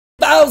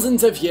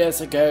Thousands of years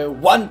ago,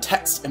 one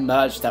text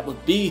emerged that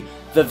would be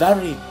the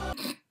very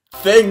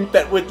thing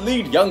that would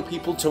lead young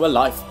people to a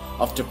life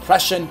of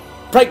depression,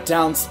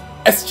 breakdowns,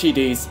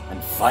 STDs,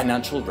 and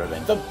financial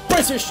ruin. The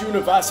British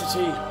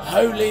University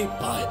Holy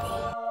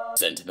Bible.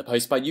 Sent in the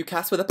post by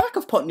UCAS with a bag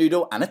of pot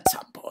noodle and a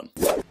tampon.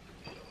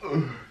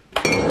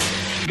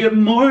 Good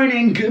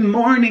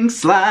morning,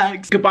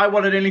 slags. Goodbye,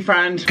 one and only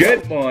friend.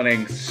 Good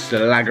morning,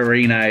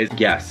 slaggerinos.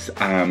 Yes,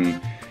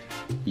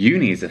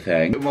 uni is a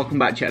thing. Welcome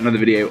back to another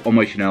video on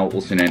my channel,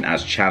 also known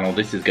as channel.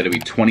 This is going to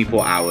be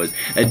 24 hours,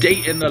 a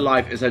day in the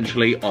life,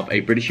 essentially, of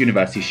a British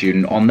university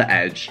student on the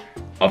edge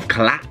of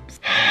collapse.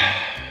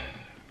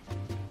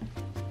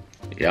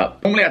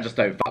 Yep. Normally I just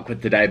don't fuck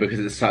with today because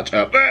it's such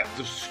a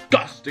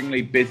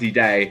disgustingly busy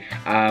day.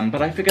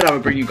 But I figured I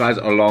would bring you guys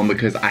along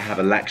because I have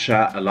a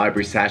lecture, a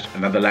library sesh,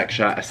 another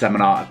lecture, a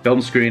seminar, a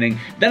film screening.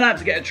 Then I have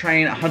to get a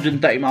train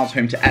 130 miles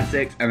home to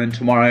Essex. And then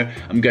tomorrow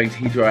I'm going to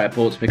Heathrow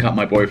Airport to pick up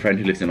my boyfriend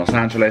who lives in Los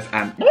Angeles.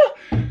 And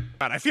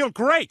I feel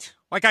great.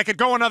 Like I could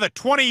go another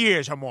 20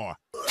 years or more.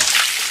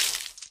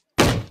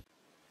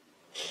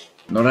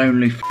 not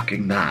only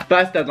fucking that.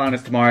 First deadline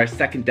is tomorrow,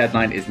 second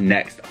deadline is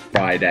next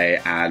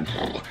Friday, and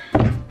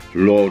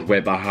Lord,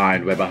 we're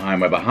behind.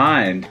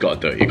 Gotta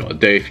do what you gotta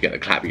do. If you get the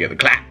clap, you get the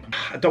clap.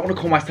 I don't want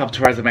to call myself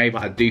Theresa May,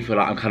 but I do feel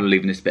like I'm kind of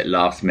leaving this bit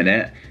last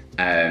minute.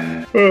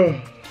 I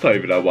don't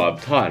even know why I'm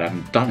tired. I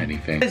haven't done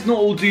anything. It's not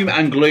all doom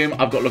and gloom.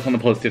 I've got to look on the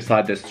positive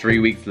side. There's 3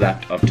 weeks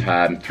left of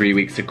term, 3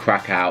 weeks to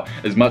crack out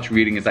as much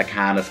reading as I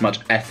can, as much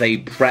essay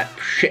prep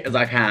shit as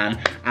I can,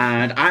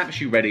 and I'm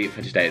actually ready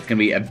for today. It's gonna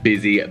be a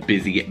busy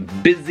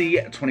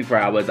 24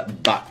 hours,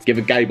 but give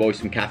a gay boy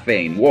some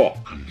caffeine. Whoa.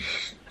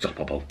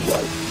 Unstoppable.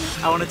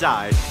 I wanna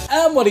die.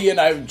 And what do you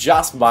know,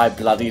 just my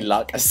bloody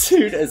luck, as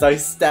soon as I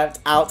stepped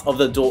out of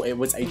the door, it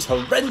was a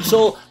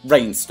torrential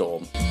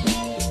rainstorm.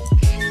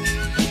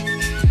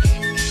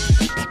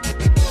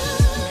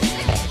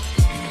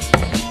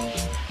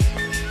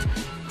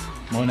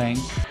 Morning.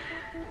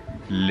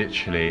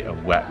 Literally a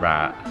wet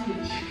rat.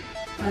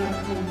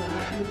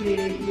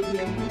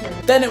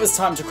 Then it was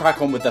time to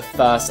crack on with the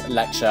first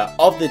lecture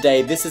of the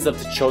day. This is of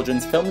the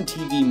Children's Film and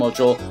TV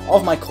module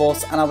of my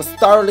course, and I was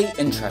thoroughly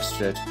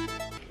interested.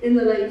 In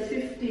the late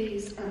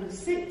 50s and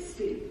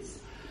 60s,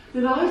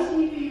 that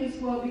ITV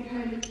as well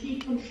became a key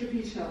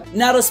contributor.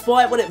 Now,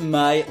 despite what it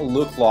may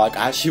look like,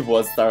 I actually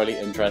was thoroughly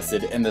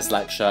interested in this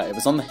lecture. It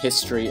was on the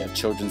history of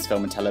children's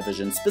film and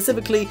television,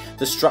 specifically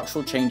the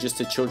structural changes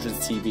to children's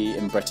TV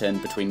in Britain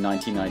between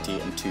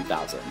 1990 and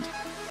 2000.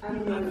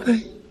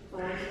 Nothing.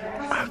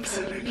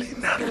 Absolutely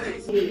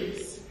nothing.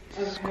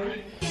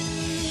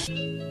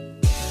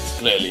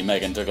 Clearly,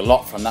 Megan took a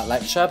lot from that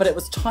lecture, but it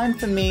was time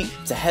for me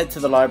to head to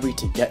the library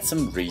to get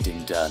some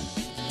reading done.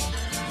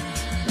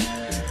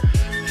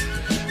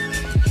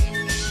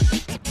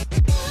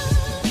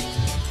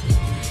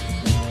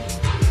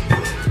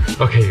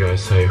 Okay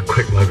guys, so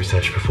quick library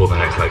session before the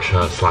next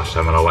lecture /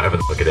 seminar, whatever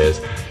the fuck it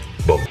is.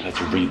 Well, let's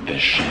read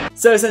this shit.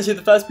 So essentially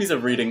the first piece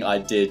of reading I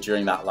did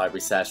during that library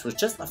session was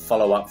just a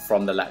follow-up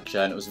from the lecture,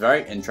 and it was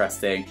very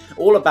interesting.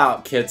 All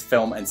about kids,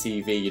 film and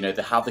TV, you know,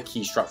 how the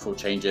key structural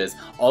changes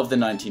of the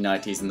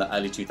 1990s and the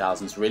early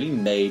 2000s really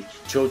made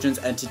children's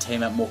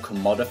entertainment more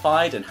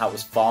commodified and how it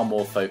was far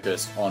more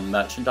focused on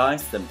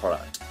merchandise than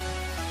product.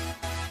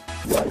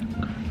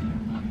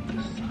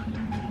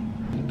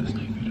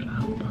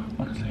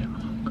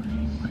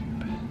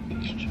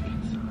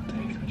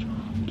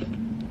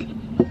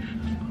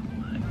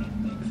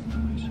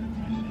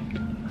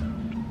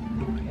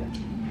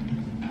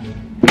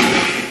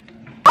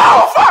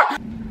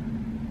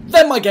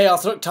 Then my gay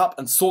ass looked up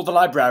and saw the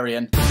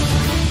librarian.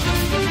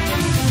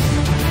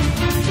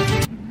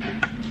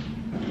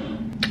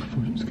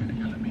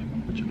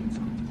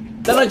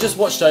 Then I just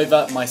watched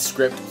over my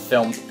script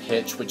filmed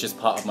pitch, which is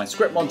part of my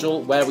script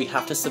module, where we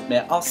have to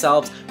submit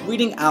ourselves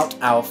reading out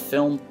our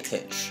film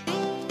pitch.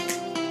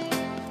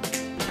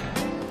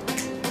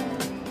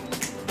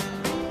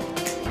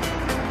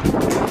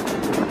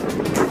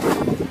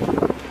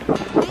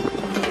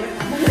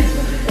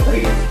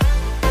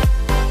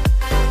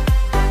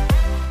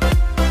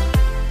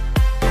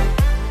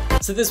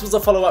 So this was a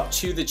follow-up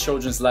to the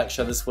children's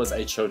lecture. This was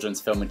a children's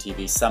film and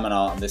TV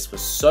seminar, and this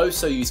was so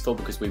useful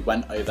because we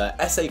went over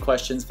essay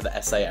questions for the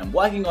essay I'm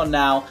working on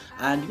now,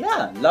 and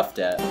yeah, loved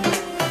it.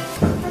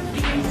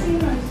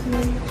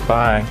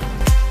 Bye.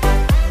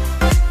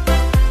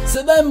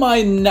 So then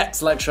my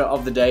next lecture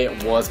of the day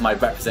was my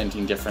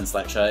Representing Difference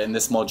lecture. In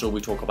this module we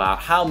talk about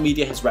how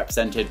media has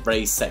represented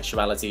race,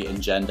 sexuality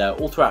and gender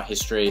all throughout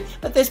history,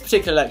 but this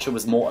particular lecture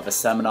was more of a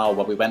seminar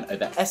where we went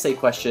over essay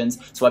questions.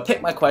 So I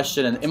picked my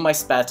question, and in my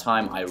spare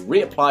time I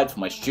reapplied for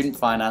my student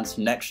finance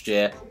next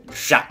year.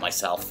 Shat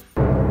myself.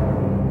 And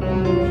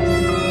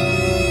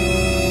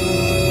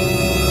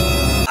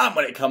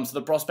when it comes to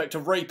the prospect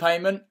of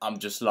repayment, I'm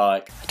just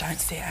like, I don't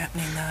see it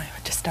happening though, I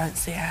just don't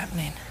see it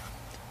happening.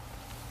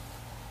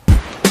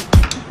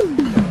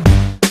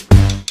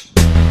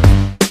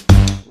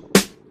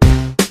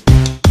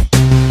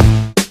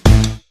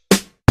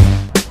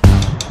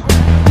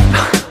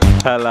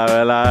 Hello,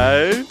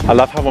 hello. I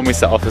love how when we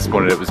set off this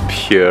morning it was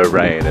pure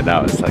rain and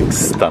now it's like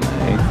stunning.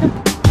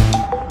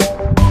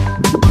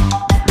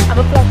 I'm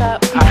a plug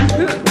up.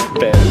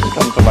 Bitch,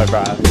 come for my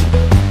brand.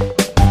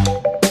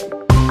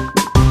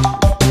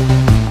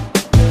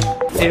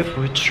 If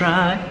we're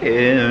trying,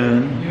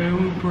 yeah,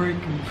 we're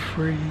breaking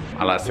free.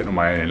 I like sitting on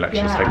my own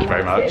lectures, thank you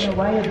very much.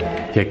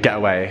 Yeah, get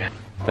away.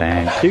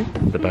 Thank you.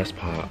 The best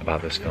part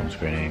about this film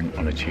screening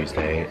on a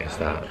Tuesday is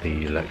that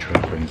the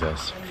lecturer brings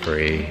us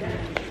free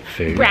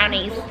food.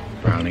 Brownies.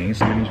 Brownies.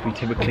 How many do we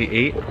typically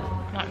eat?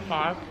 Like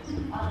 5.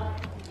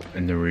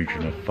 In the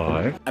region of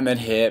 5. And then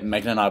here,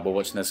 Megan and I were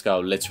watching this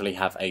girl literally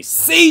have a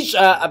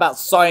seizure about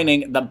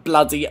signing the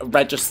bloody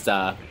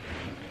register.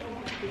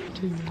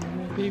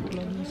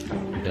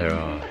 There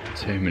are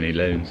too many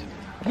loans.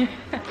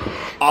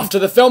 After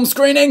the film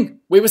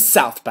screening, we were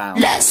southbound.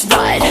 Let's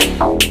ride.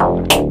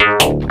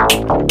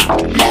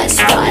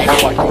 Let's ride.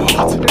 Oh my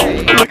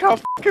god. Look how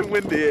fucking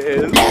windy it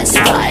is. Let's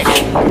ride.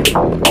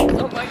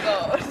 Oh my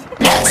god.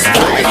 Let's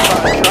ride.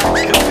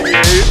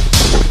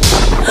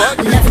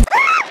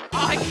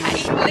 I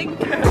hate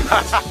Lincoln.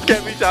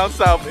 Get me down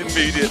south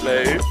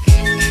immediately.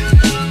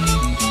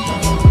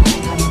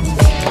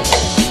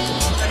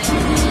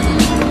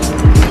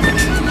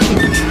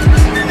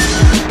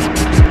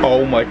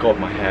 Oh my god,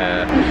 my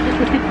hair.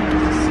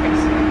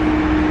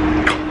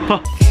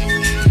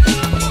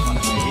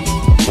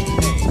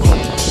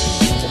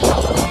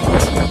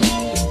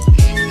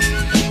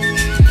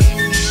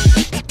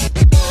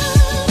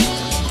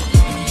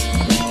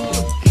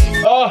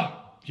 Oh,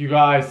 you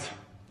guys.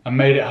 I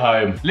made it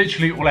home.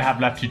 Literally all I have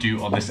left to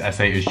do on this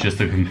essay is just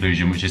the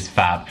conclusion, which is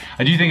fab.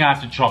 I do think I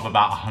have to chop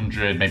about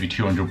 100, maybe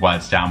 200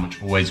 words down,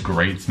 which always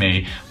grates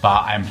me,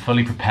 but I'm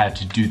fully prepared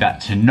to do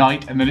that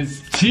tonight. And then it's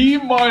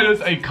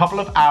T-minus a couple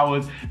of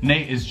hours.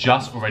 Nate is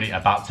just already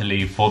about to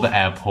leave for the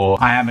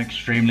airport. I am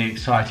extremely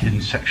excited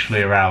and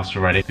sexually aroused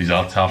already. These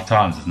are tough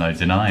times, there's no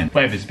denying.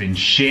 Weather's been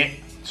shit.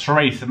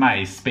 Theresa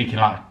May is speaking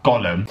like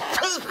Gollum.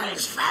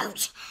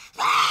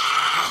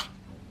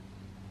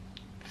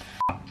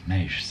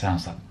 May, she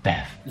sounds like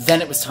death.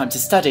 Then it was time to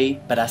study,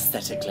 but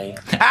aesthetically.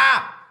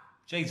 Ah!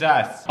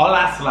 Jesus.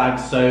 Hola slag,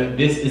 so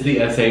this is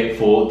the essay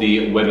for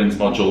the women's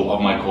module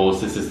of my course.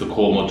 This is the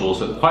core module,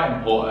 so it's quite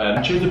important.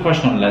 I chose the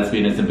question on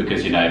lesbianism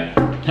because, you know,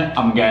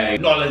 I'm gay.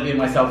 Not a lesbian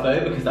myself though,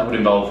 because that would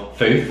involve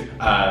Foof.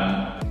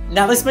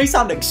 Now this may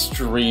sound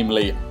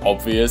extremely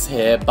obvious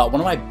here, but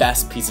one of my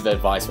best pieces of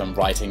advice when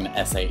writing an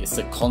essay is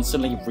to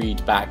constantly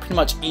read back pretty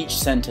much each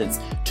sentence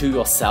to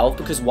yourself,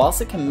 because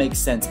whilst it can make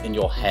sense in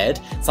your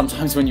head,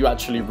 sometimes when you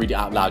actually read it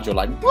out loud you're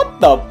like, what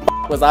the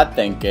f was I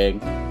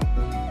thinking?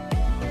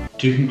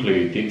 To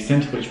conclude, the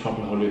extent to which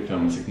popular Hollywood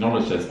films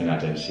acknowledge lesbian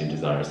identity and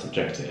desire is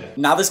subjective.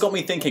 Now this got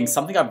me thinking,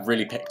 something I've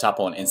really picked up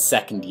on in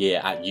second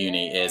year at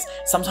uni is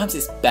sometimes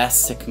it's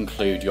best to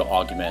conclude your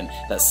argument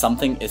that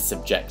something is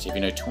subjective.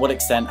 You know, to what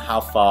extent,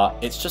 how far,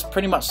 it's just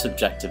pretty much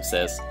subjective,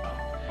 sis.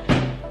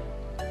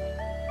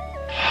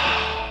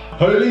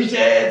 Holy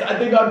shit, I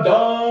think I'm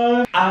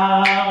done.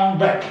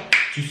 I'm ready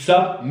to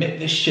submit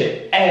this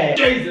shit. Hey,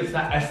 Jesus,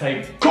 that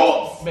essay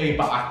corpsed me,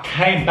 but I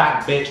came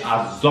back, bitch.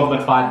 I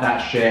zombified that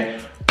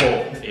shit.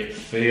 Oh, it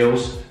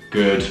feels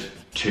good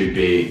to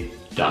be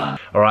done.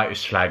 Alright,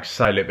 slag,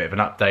 so a little bit of an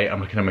update.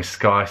 I'm looking at my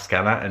Sky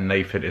Scanner and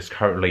Nathan is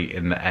currently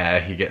in the air.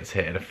 He gets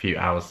hit in a few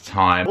hours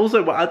time.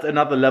 Also, what adds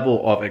another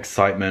level of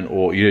excitement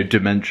or, you know,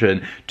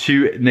 dimension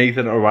to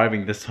Nathan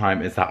arriving this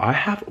time is that I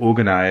have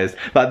organized,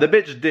 like the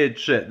bitch did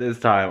shit this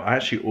time. I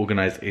actually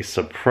organized a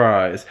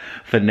surprise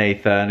for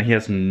Nathan. He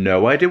has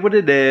no idea what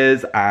it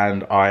is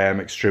and I am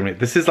extremely,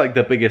 this is like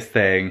the biggest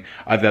thing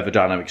I've ever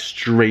done. I'm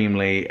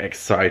extremely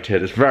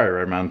excited. It's very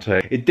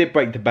romantic. It did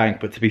break the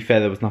bank, but to be fair,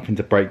 there was nothing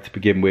to break to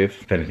begin with.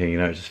 If anything, you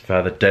know, it just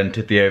further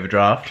dented the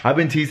overdraft. I've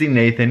been teasing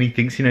Nathan. He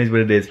thinks he knows what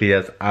it is, but he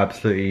has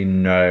absolutely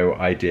no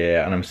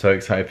idea. And I'm so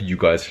excited for you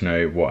guys to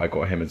know what I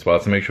got him as well.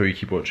 So make sure you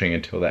keep watching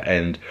until the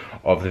end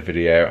of the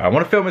video. I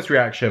want to film his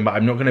reaction, but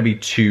I'm not going to be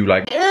too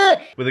like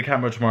with the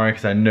camera tomorrow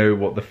because I know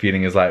what the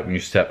feeling is like when you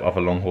step off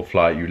a long haul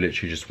flight. You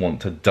literally just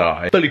want to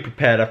die. Fully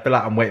prepared. I feel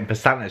like I'm waiting for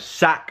Santa's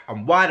sack.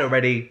 I'm wide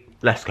already.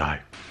 Let's go.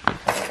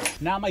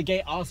 Now my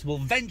gay ass will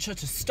venture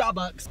to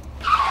Starbucks.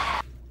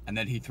 And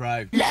then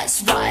Heathrow.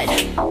 Let's ride.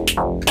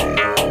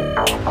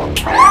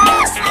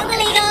 Let's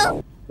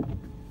illegal.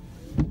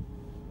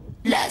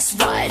 Let's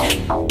ride.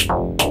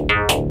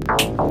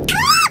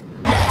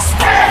 Let's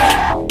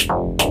ride.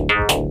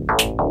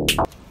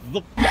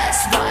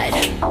 Let's ride.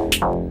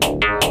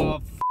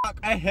 Oh, fuck,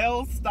 a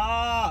hill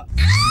start.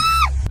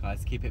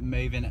 Guys, keep it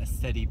moving at a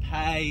steady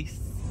pace.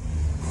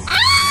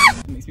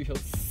 It makes me feel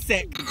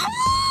sick.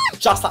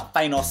 Just like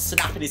Thanos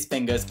snapping his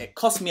fingers, it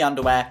cost me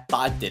underwear, but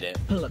I did it.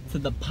 Pull up to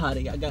the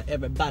party, I got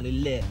everybody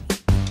lit.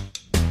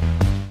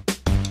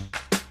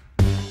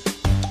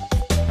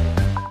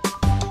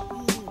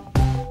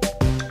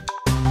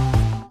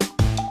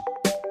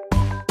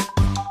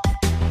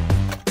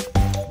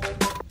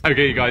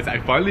 Okay, you guys, I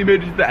finally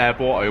made it to the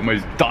airport. I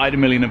almost died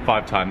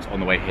 1,000,005 times on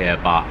the way here,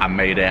 but I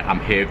made it. I'm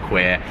here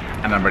queer,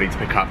 and I'm ready to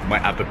pick up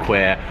my other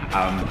queer.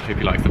 Hope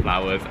he likes the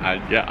flowers,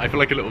 and yeah, I feel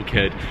like a little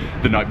kid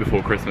the night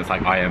before Christmas.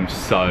 Like, I am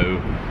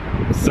so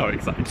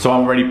excited. So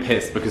I'm already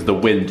pissed because the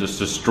wind just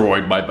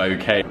destroyed my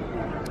bouquet.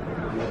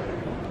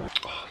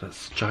 Oh,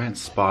 that's a giant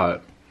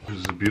spot. This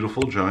is a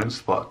beautiful giant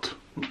spot.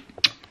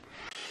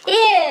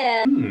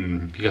 Yeah.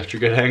 You got your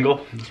good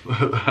angle?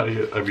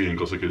 Every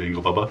angle's a good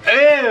angle, Bubba.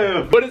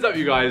 Ew. What is up,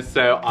 you guys?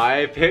 So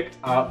I picked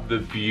up the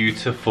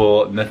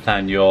beautiful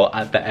Nathaniel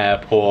at the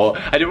airport.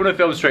 I didn't want to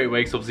film straight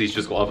away because obviously he's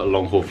just got off a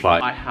long haul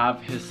flight. I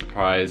have his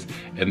surprise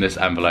in this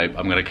envelope.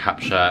 I'm gonna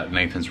capture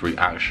Nathan's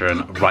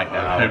reaction right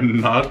now.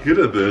 I'm not good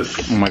at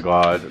this. Oh my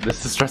god,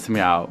 this is stressing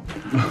me out.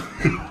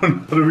 How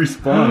to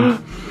respond?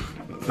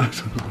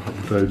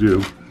 What did I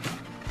do?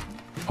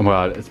 Oh my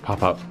god, it's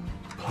pop-up.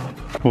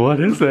 What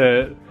is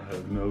it? I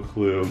have no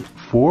clue.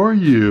 For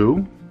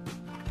you.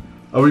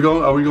 Are we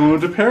going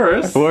to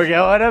Paris? We're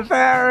going to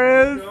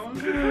Paris.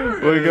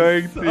 We're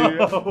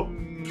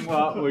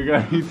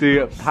going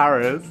to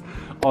Paris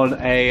on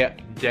a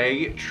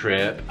day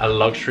trip, a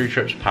luxury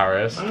trip to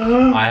Paris.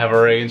 I have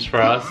arranged for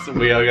us.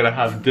 We are gonna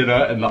have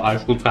dinner in the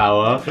Eiffel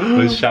Tower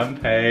with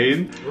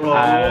champagne.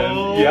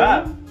 And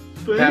yeah.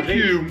 Thank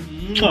you.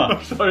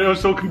 I'm sorry, I was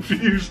so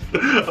confused.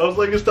 I was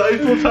like, it's the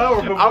Eiffel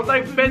Tower. But I was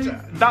like, bitch,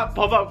 that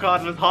pop-up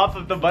card was half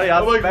of the money I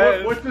I'm spent.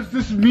 like, what does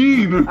this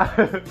mean?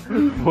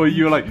 For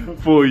you, like,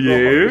 for Is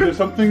you? there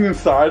something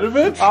inside of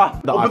it?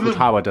 The Eiffel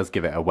Tower does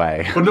give it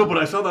away. Well, no, but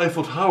I saw the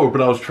Eiffel Tower, but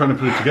I was trying to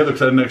put it together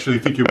because I didn't actually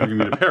think you were bringing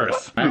me to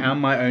Paris. I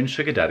am my own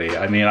sugar daddy.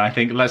 I mean, I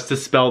think let's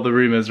dispel the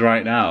rumors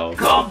right now.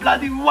 Can't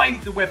bloody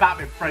wait to whip out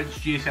my French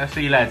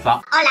GCSE legs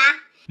up. Hola.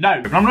 No,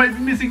 I'm not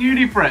even missing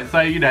uni for it, so,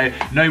 you know,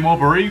 no more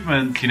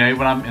bereavements, you know,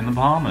 when I'm in the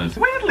Bahamas.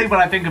 Weirdly, when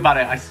I think about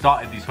it, I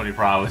started these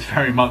 24 hours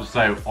very much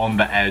so on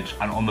the edge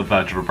and on the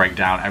verge of a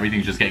breakdown.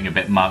 Everything's just getting a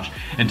bit much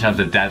in terms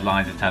of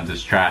deadlines, in terms of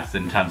stress,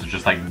 in terms of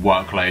just like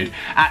workload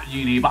at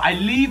uni. But I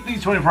leave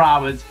these 24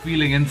 hours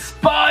feeling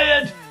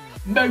inspired,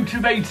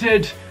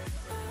 motivated,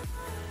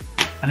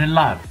 and in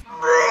love.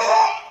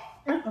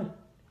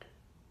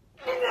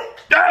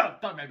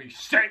 Don't make me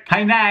sick.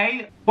 Hey,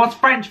 Nay, what's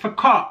French for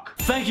cock?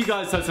 Thank you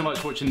guys so much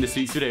for watching this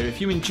week's video. If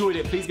you enjoyed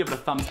it, please give it a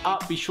thumbs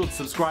up. Be sure to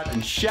subscribe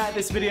and share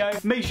this video.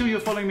 Make sure you're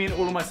following me on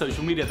all of my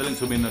social media. The links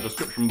will be in the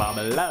description bar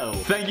below.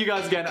 Thank you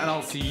guys again, and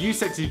I'll see you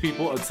sexy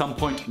people at some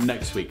point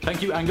next week.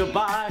 Thank you and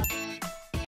goodbye.